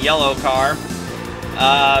neon yellow car.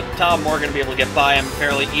 Tom Moore gonna be able to get by him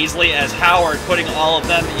fairly easily, as Howard putting all of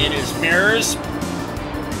them in his mirrors.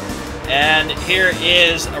 And here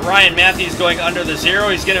is Ryan Matthews going under the 0.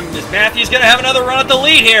 Matthews gonna have another run at the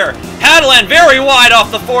lead here. Hadeland very wide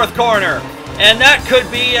off the 4th corner, and that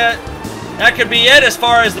could be it as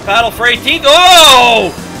far as the battle for 18th.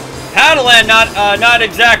 Oh, Hadeland not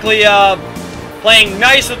exactly playing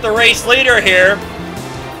nice with the race leader here.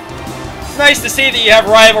 It's nice to see that you have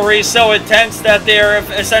rivalries so intense that they're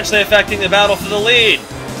essentially affecting the battle for the lead.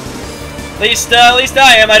 At least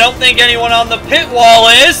I am. I don't think anyone on the pit wall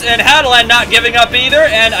is, and Hadeland not giving up either,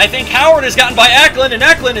 and I think Howard has gotten by Eklund, and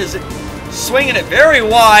Eklund is swinging it very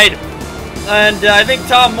wide, and I think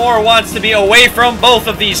Tom Moore wants to be away from both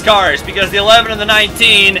of these cars, because the 11 and the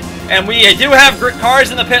 19, and we do have cars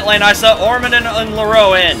in the pit lane. I saw Orman and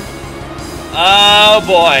Leroux in. Oh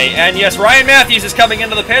boy, and yes, Ryan Matthews is coming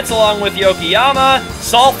into the pits along with Yokoyama.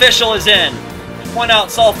 Saul Fischel is in. Point out,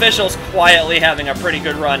 Saul Fischel's quietly having a pretty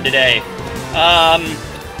good run today.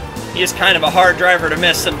 He is kind of a hard driver to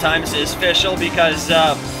miss sometimes, is Fischel, because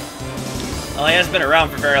well, he hasn't been around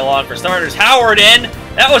for very long. For starters, Howard in.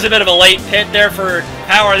 That was a bit of a late pit there for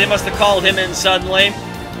Howard. They must have called him in suddenly.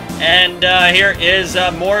 And here is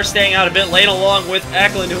Moore staying out a bit late along with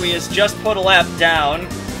Eklund, who he has just put a lap down.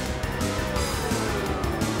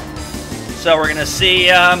 So we're going to see,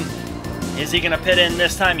 is he going to pit in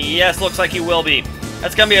this time? Yes, looks like he will be.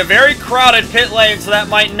 That's going to be a very crowded pit lane, so that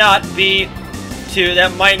might not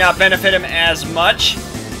benefit him as much.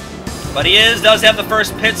 But he does have the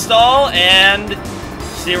first pit stall, and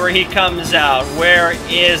see where he comes out. Where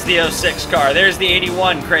is the 06 car? There's the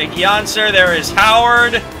 81, Craig Yonser. There is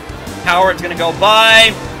Howard. Howard's going to go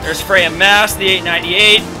by. There's Freya Mast, the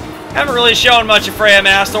 898. Haven't really shown much of Freya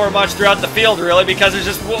Mast or much throughout the field, really, because there's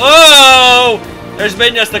just, whoa! There's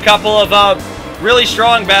been just a couple of really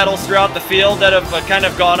strong battles throughout the field that have kind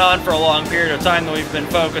of gone on for a long period of time that we've been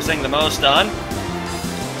focusing the most on.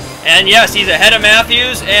 And yes, he's ahead of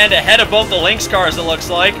Matthews and ahead of both the Lynx cars, it looks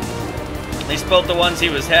like. At least both the ones he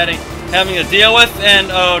was having to deal with,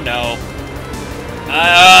 and oh no.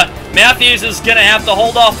 Matthews is going to have to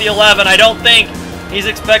hold off the 11. I don't think he's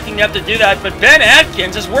expecting to have to do that, but Ben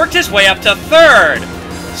Atkins has worked his way up to 3rd.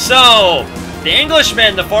 So, the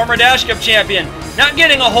Englishman, the former Dash Cup champion, not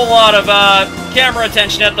getting a whole lot of camera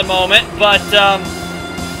attention at the moment, but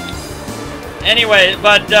anyway,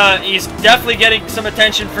 he's definitely getting some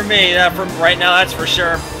attention from me from right now, that's for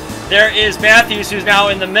sure. There is Matthews, who's now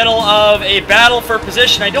in the middle of a battle for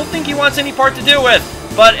position I don't think he wants any part to do with,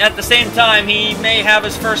 but at the same time, he may have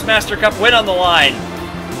his first Master Cup win on the line.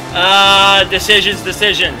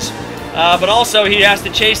 Decisions. But also, he has to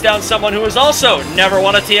chase down someone who has also never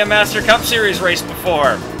won a TM Master Cup Series race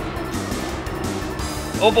before.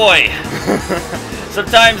 Oh boy.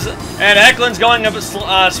 Sometimes, and Eklund's going up,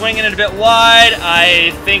 swinging it a bit wide.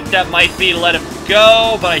 I think that might be to let him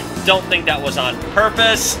go, but I don't think that was on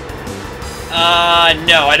purpose.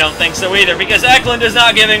 No, I don't think so either, because Eklund is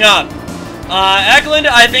not giving up. Eklund,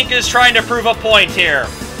 I think, is trying to prove a point here.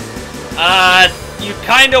 You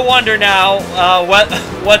kind of wonder now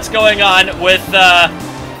what's going on with.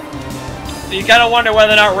 You kind of wonder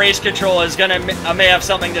whether or not race control is may have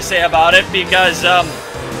something to say about it, because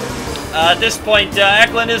at this point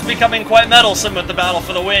Eklund is becoming quite meddlesome with the battle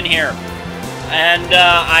for the win here, and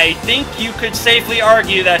I think you could safely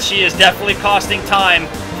argue that she is definitely costing time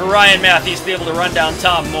for Ryan Matthews to be able to run down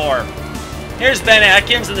Tom Moore. Here's Ben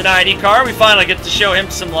Atkins in the 90 car. We finally get to show him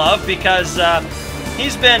some love, because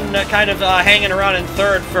he's been kind of hanging around in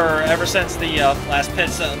 3rd for ever since the last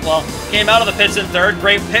pits. Well, came out of the pits in 3rd.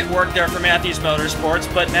 Great pit work there for Matthews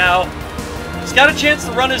Motorsports, but now he's got a chance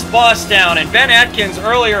to run his boss down. And Ben Atkins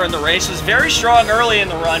earlier in the race was very strong early in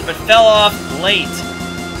the run, but fell off late.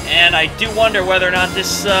 And I do wonder whether or not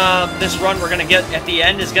this run we're going to get at the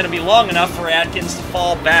end is going to be long enough for Atkins to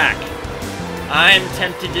fall back. I'm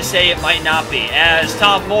tempted to say it might not be, as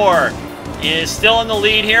Tom Moore is still in the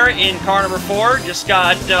lead here in car number 4. Just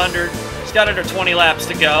got under 20 laps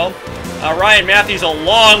to go. Ryan Matthews a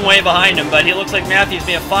long way behind him, but he looks like Matthews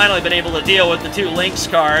may have finally been able to deal with the 2 Lynx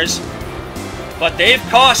cars. But they've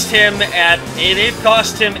cost him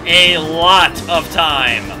a lot of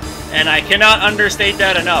time, and I cannot understate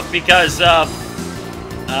that enough, because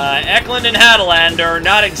Eklund and Hadeland are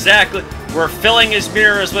not exactly. We're filling his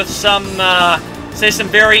mirrors with some, say some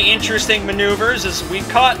very interesting maneuvers, as we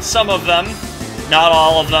caught some of them. Not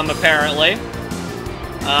all of them, apparently.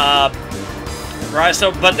 Right,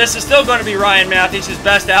 but this is still going to be Ryan Matthews'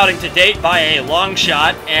 best outing to date by a long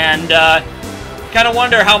shot, and kind of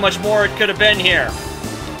wonder how much more it could have been here.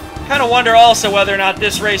 Kind of wonder also whether or not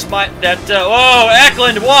this race might, whoa,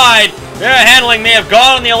 Eklund wide. Their handling may have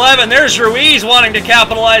gone on the 11. There's Ruiz wanting to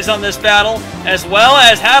capitalize on this battle, as well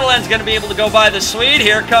as Hadeland's going to be able to go by the Swede.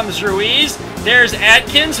 Here comes Ruiz. There's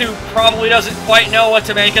Atkins, who probably doesn't quite know what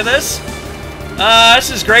to make of this.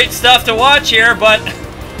 This is great stuff to watch here, but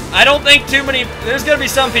I don't think there's going to be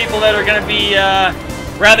some people that are going to be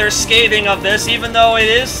rather scathing of this, even though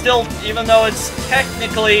it's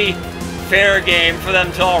technically fair game for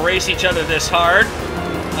them to all race each other this hard.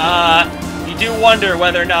 You do wonder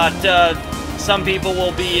whether or not some people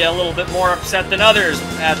will be a little bit more upset than others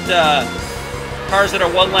at cars that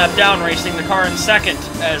are one lap down racing the car in second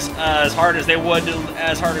as hard as they would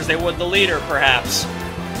the leader, perhaps.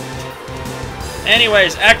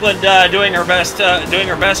 Anyways, Eklund doing her best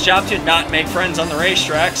job to not make friends on the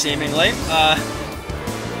racetrack, seemingly.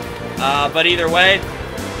 But either way,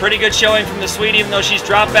 pretty good showing from the Swede, even though she's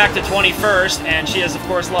dropped back to 21st, and she has, of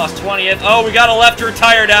course, lost 20th. Oh, we got a left rear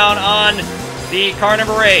tire down on the car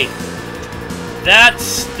number 8.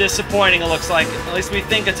 That's disappointing, it looks like. At least we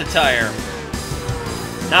think it's a tire.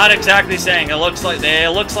 Not exactly saying. It looks like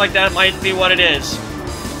that might be what it is.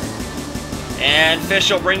 And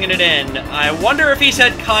Fischl bringing it in. I wonder if he's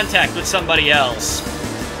had contact with somebody else.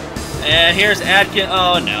 And here's Atkins.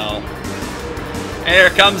 Oh, no.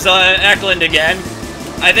 Here comes Eklund again.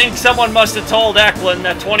 I think someone must have told Eklund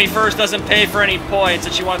that 21st doesn't pay for any points,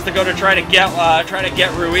 and she wants to go to try to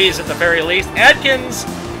get Ruiz at the very least. Atkins,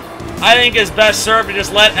 I think, is best served to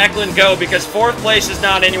just let Eklund go, because 4th place is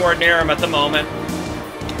not anywhere near him at the moment.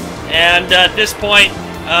 And at this point,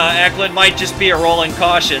 Eklund might just be a rolling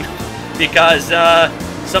caution, because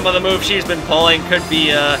some of the moves she's been pulling could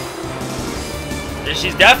be.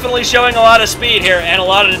 She's definitely showing a lot of speed here and a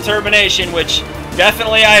lot of determination, which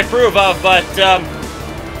definitely I approve of, but.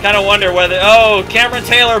 Kind of wonder whether... Oh, Cameron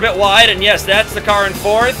Taylor a bit wide, and yes, that's the car in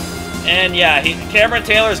 4th. And yeah, Cameron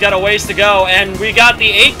Taylor's got a ways to go, and we got the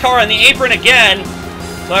 8 car on the apron again.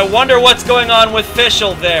 So I wonder what's going on with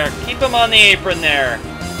Fischl there. Keep him on the apron there.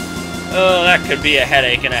 Oh, that could be a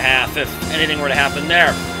headache and a half if anything were to happen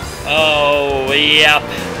there. Oh, yep.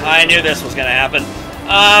 I knew this was going to happen.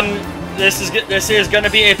 This is going to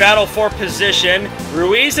be a battle for position.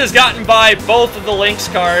 Ruiz has gotten by both of the Lynx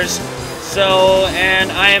cars. So, and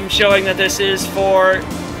I am showing that this is for,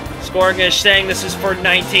 scoring is saying this is for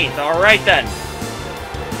 19th. All right then.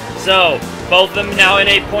 So, both of them now in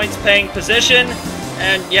a points paying position.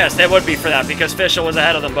 And yes, they would be for that because Fischl was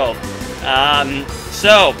ahead of them both.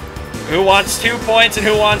 So, who wants 2 points and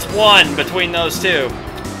who wants 1 between those two?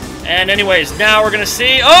 And anyways, now we're going to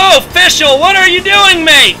see... Oh, Fischl, what are you doing,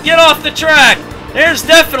 mate? Get off the track. There's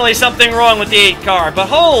definitely something wrong with the 8 car, but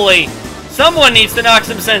holy... Someone needs to knock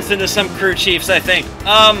some sense into some crew chiefs, I think.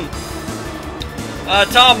 Tom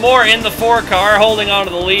Moore in the 4 car, holding on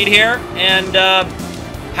to the lead here, and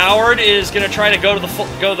Howard is going to try to go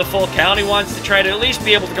the full count. He wants to try to at least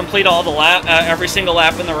be able to complete all the every single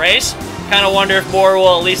lap in the race. Kind of wonder if Moore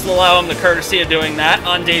will at least allow him the courtesy of doing that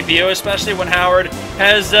on debut, especially when Howard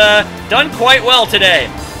has done quite well today,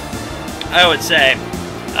 I would say.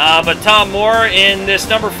 But Tom Moore in this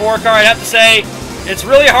number 4 car, I'd have to say. It's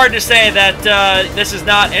really hard to say that this is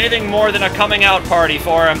not anything more than a coming out party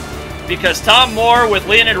for him, because Tom Moore with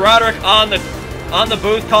Leonid Roderick on the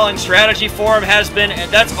booth calling strategy for him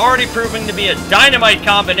that's already proving to be a dynamite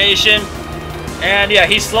combination. And yeah,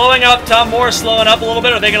 he's slowing up. Tom Moore's slowing up a little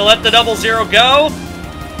bit. Are they going to let the 00 go?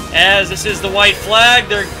 As this is the white flag.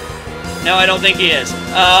 No, I don't think he is.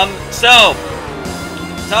 So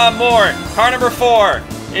Tom Moore, car number 4.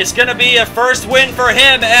 It's going to be a first win for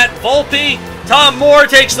him at Volpe. Tom Moore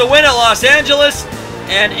takes the win at Los Angeles,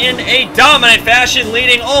 and in a dominant fashion,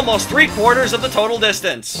 leading almost 3/4 of the total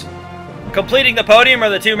distance. Completing the podium are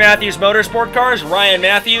the 2 Matthews Motorsport cars, Ryan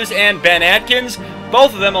Matthews and Ben Atkins,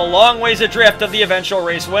 both of them a long ways adrift of the eventual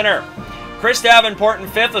race winner. Chris Davenport in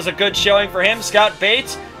 5th was a good showing for him. Scott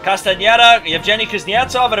Bates, Castaneda, Yevgeny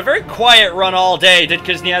Kuznetsov had a very quiet run all day, did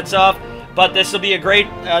Kuznetsov, but this will be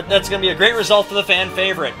that's going to be a great result for the fan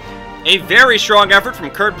favorite. A very strong effort from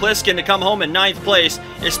Kurt Pliskin to come home in 9th place,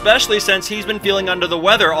 especially since he's been feeling under the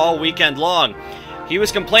weather all weekend long. He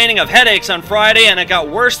was complaining of headaches on Friday, and it got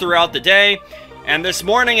worse throughout the day. And this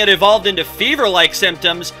morning it evolved into fever-like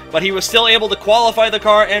symptoms, but he was still able to qualify the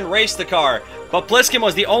car and race the car. But Pliskin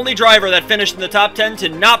was the only driver that finished in the top 10 to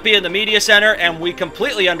not be in the media center, and we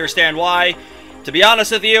completely understand why. To be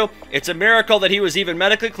honest with you, it's a miracle that he was even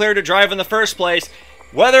medically cleared to drive in the first place.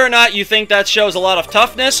 Whether or not you think that shows a lot of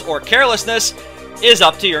toughness or carelessness is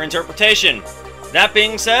up to your interpretation. That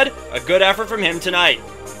being said, a good effort from him tonight.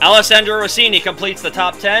 Alessandro Rossini completes the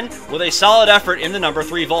top 10 with a solid effort in the number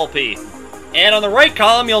 3 Volpe. And on the right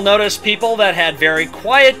column, you'll notice people that had very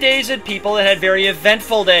quiet days and people that had very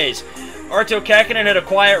eventful days. Arto Kekkonen had a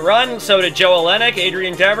quiet run, so did Joe Olenek,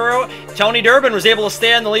 Adrian Devereaux. Tony Durbin was able to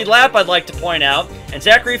stay on the lead lap, I'd like to point out. And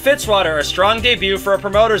Zachary Fitzwater, a strong debut for a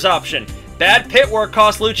promoter's option. Bad pit work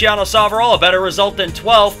cost Luciano Savoral a better result than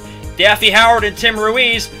 12th. Daffy Howard and Tim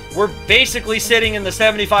Ruiz were basically sitting in the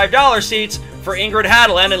 $75 seats for Ingrid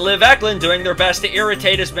Hadeland and Liv Eklund, doing their best to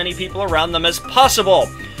irritate as many people around them as possible.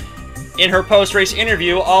 In her post-race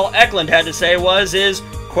interview, all Eklund had to say is,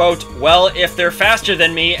 quote, well, if they're faster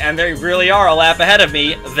than me and they really are a lap ahead of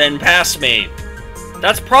me, then pass me.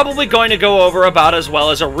 That's probably going to go over about as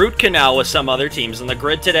well as a root canal with some other teams on the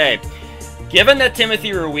grid today. Given that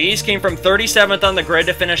Timothy Ruiz came from 37th on the grid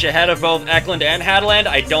to finish ahead of both Eklund and Hadeland,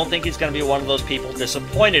 I don't think he's going to be one of those people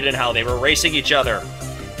disappointed in how they were racing each other.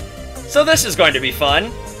 So this is going to be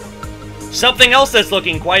fun. Something else that's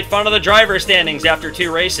looking quite fun are the driver standings after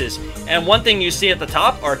 2 races. And one thing you see at the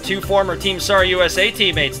top are 2 former Team SAR USA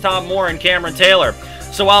teammates, Tom Moore and Cameron Taylor.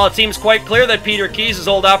 So while it seems quite clear that Peter Keyes'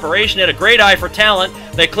 old operation had a great eye for talent,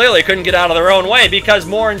 they clearly couldn't get out of their own way because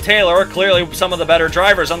Moore and Taylor are clearly some of the better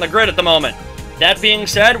drivers on the grid at the moment. That being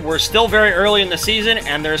said, we're still very early in the season,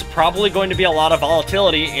 and there's probably going to be a lot of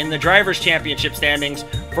volatility in the Drivers' Championship standings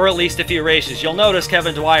for at least a few races. You'll notice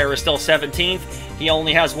Kevin Dwyer is still 17th. He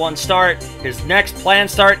only has 1 start. His next planned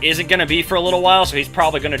start isn't going to be for a little while, so he's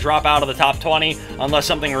probably going to drop out of the top 20 unless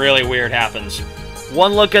something really weird happens.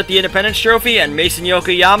 One look at the Independence Trophy, and Mason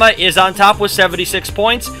Yokoyama is on top with 76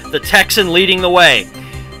 points, the Texan leading the way.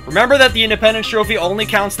 Remember that the Independence Trophy only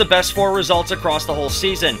counts the best 4 results across the whole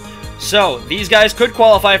season. So, these guys could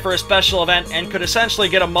qualify for a special event and could essentially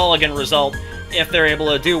get a mulligan result if they're able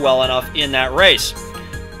to do well enough in that race.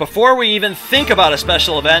 Before we even think about a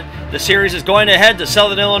special event, the series is going to head to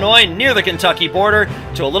Southern Illinois near the Kentucky border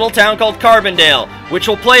to a little town called Carbondale, which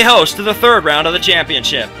will play host to the 3rd round of the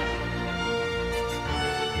championship.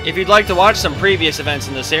 If you'd like to watch some previous events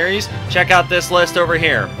in the series, check out this list over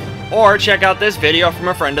here, or check out this video from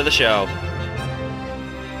a friend of the show.